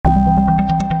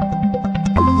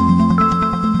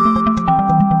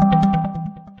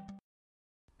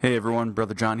Hey everyone,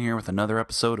 Brother John here with another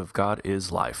episode of God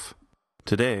is Life.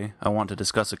 Today, I want to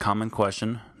discuss a common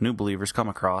question new believers come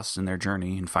across in their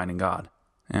journey in finding God.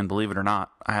 And believe it or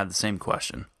not, I had the same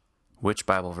question. Which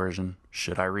Bible version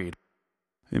should I read?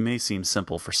 It may seem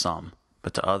simple for some,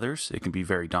 but to others, it can be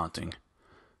very daunting.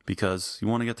 Because you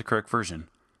want to get the correct version,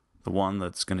 the one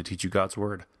that's going to teach you God's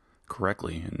Word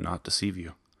correctly and not deceive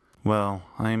you. Well,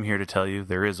 I am here to tell you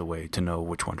there is a way to know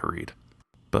which one to read.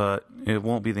 But it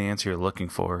won't be the answer you're looking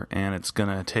for, and it's going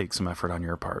to take some effort on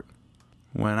your part.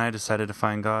 When I decided to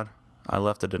find God, I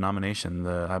left a denomination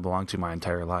that I belonged to my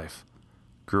entire life.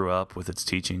 Grew up with its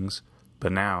teachings,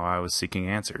 but now I was seeking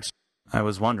answers. I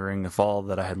was wondering if all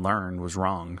that I had learned was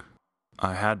wrong.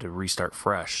 I had to restart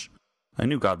fresh. I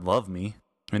knew God loved me.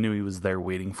 I knew He was there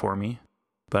waiting for me,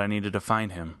 but I needed to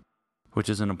find Him, which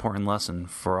is an important lesson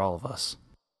for all of us.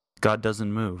 God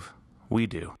doesn't move. We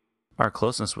do. Our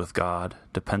closeness with God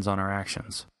depends on our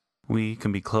actions. We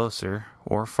can be closer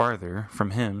or farther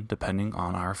from Him depending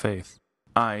on our faith.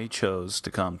 I chose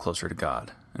to come closer to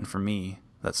God, and for me,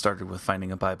 that started with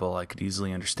finding a Bible I could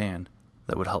easily understand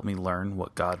that would help me learn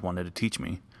what God wanted to teach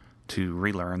me, to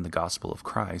relearn the gospel of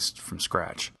Christ from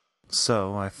scratch.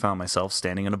 So I found myself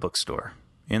standing in a bookstore,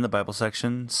 in the Bible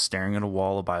section, staring at a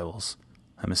wall of Bibles.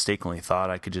 I mistakenly thought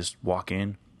I could just walk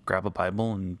in, grab a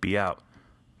Bible, and be out,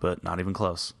 but not even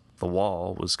close. The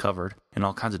wall was covered in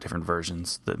all kinds of different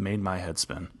versions that made my head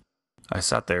spin. I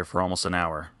sat there for almost an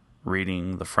hour,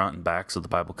 reading the front and backs of the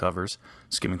Bible covers,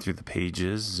 skimming through the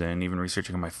pages, and even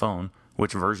researching on my phone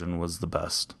which version was the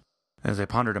best. As I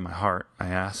pondered in my heart, I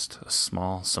asked a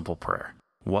small, simple prayer.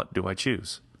 What do I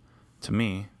choose? To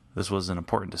me, this was an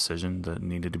important decision that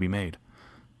needed to be made.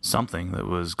 Something that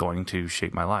was going to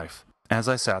shape my life. As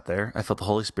I sat there, I felt the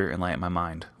Holy Spirit enlighten my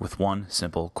mind with one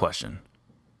simple question.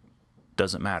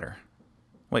 Does it matter?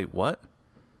 Wait, what?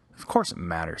 Of course it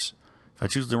matters. If I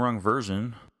choose the wrong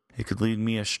version, it could lead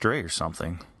me astray or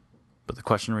something. But the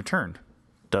question returned.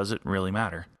 Does it really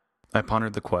matter? I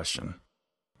pondered the question.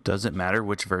 Does it matter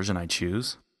which version I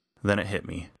choose? Then it hit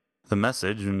me. The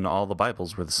message in all the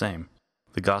Bibles were the same.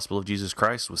 The gospel of Jesus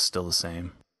Christ was still the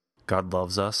same. God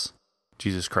loves us.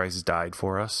 Jesus Christ died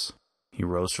for us. He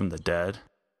rose from the dead.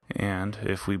 And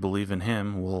if we believe in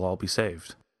Him, we'll all be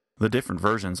saved. The different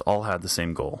versions all had the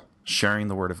same goal, sharing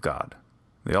the Word of God.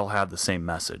 They all had the same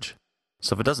message.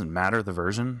 So if it doesn't matter the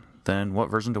version, then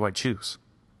what version do I choose?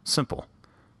 Simple.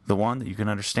 The one that you can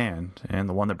understand and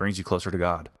the one that brings you closer to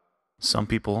God. Some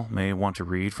people may want to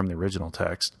read from the original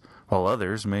text, while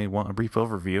others may want a brief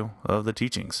overview of the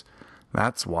teachings.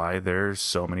 That's why there's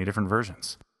so many different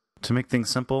versions. To make things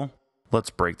simple,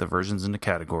 let's break the versions into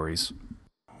categories.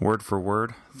 Word for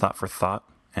word, thought for thought,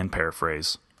 and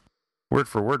paraphrase.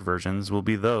 Word-for-word versions will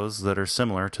be those that are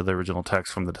similar to the original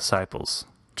text from the disciples,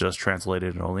 just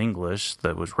translated in Old English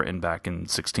that was written back in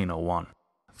 1601.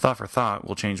 Thought for thought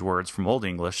will change words from Old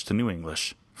English to New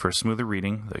English for a smoother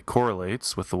reading that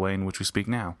correlates with the way in which we speak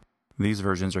now. These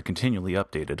versions are continually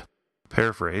updated.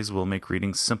 Paraphrase will make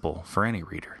reading simple for any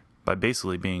reader, by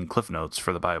basically being cliff notes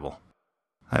for the Bible.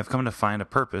 I have come to find a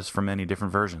purpose for many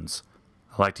different versions.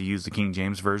 I like to use the King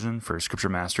James Version for scripture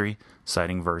mastery,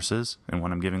 citing verses, and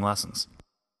when I'm giving lessons.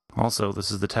 Also,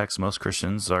 this is the text most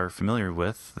Christians are familiar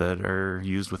with that are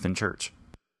used within church.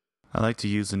 I like to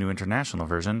use the New International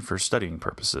Version for studying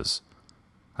purposes.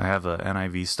 I have a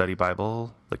NIV study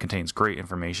Bible that contains great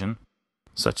information,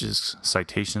 such as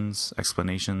citations,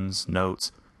 explanations,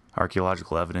 notes,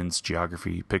 archaeological evidence,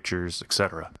 geography, pictures,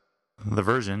 etc. The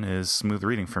version is smooth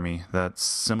reading for me that's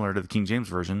similar to the King James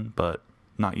Version, but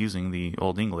not using the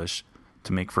Old English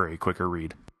to make for a quicker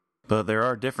read. But there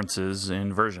are differences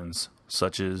in versions,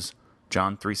 such as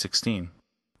John 3:16,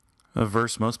 a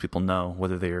verse most people know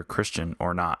whether they are Christian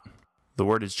or not. The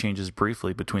wordage changes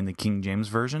briefly between the King James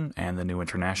Version and the New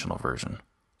International Version.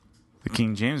 The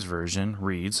King James Version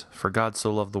reads, "For God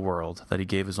so loved the world, that He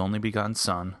gave His only begotten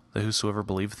Son, that whosoever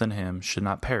believeth in Him should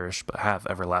not perish, but have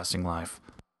everlasting life."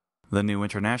 The New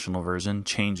International Version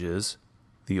changes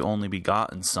the only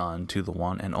begotten Son to the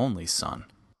one and only Son.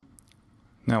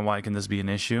 Now, why can this be an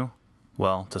issue?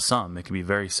 Well, to some, it can be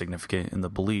very significant in the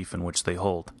belief in which they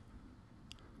hold.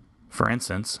 For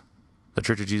instance, the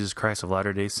Church of Jesus Christ of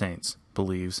Latter-day Saints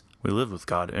believes we lived with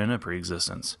God in a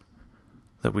pre-existence,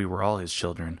 that we were all His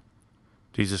children.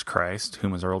 Jesus Christ,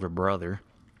 whom is our older brother,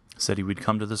 said He would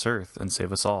come to this earth and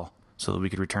save us all, so that we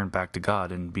could return back to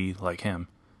God and be like Him.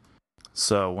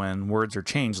 So when words are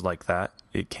changed like that,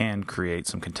 it can create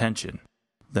some contention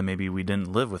that maybe we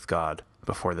didn't live with God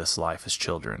before this life as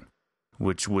children,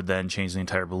 which would then change the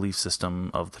entire belief system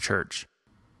of the church.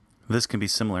 This can be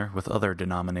similar with other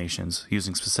denominations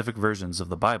using specific versions of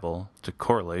the Bible to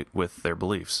correlate with their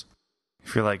beliefs.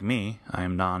 If you're like me, I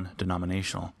am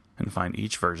non-denominational and find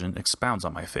each version expounds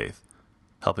on my faith,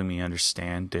 helping me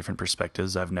understand different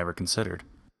perspectives I've never considered.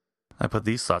 I put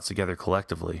these thoughts together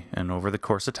collectively, and over the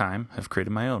course of time have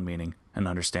created my own meaning and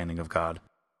understanding of God,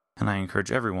 and I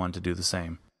encourage everyone to do the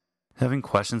same. Having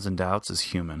questions and doubts is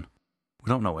human. We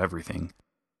don't know everything.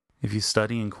 If you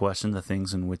study and question the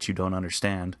things in which you don't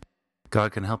understand,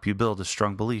 God can help you build a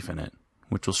strong belief in it,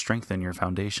 which will strengthen your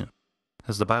foundation.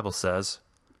 As the Bible says,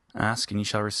 "Ask and ye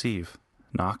shall receive.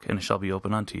 Knock and it shall be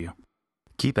opened unto you."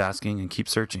 Keep asking and keep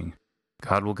searching.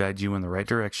 God will guide you in the right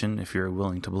direction if you are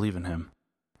willing to believe in Him.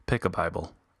 Pick a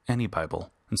Bible, any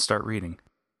Bible, and start reading.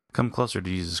 Come closer to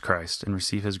Jesus Christ and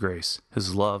receive His grace,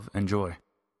 His love, and joy.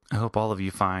 I hope all of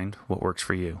you find what works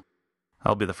for you.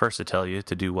 I'll be the first to tell you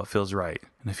to do what feels right,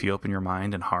 and if you open your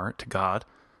mind and heart to God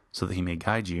so that He may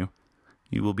guide you,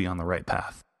 you will be on the right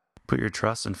path. Put your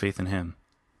trust and faith in Him.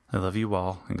 I love you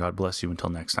all, and God bless you until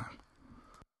next time.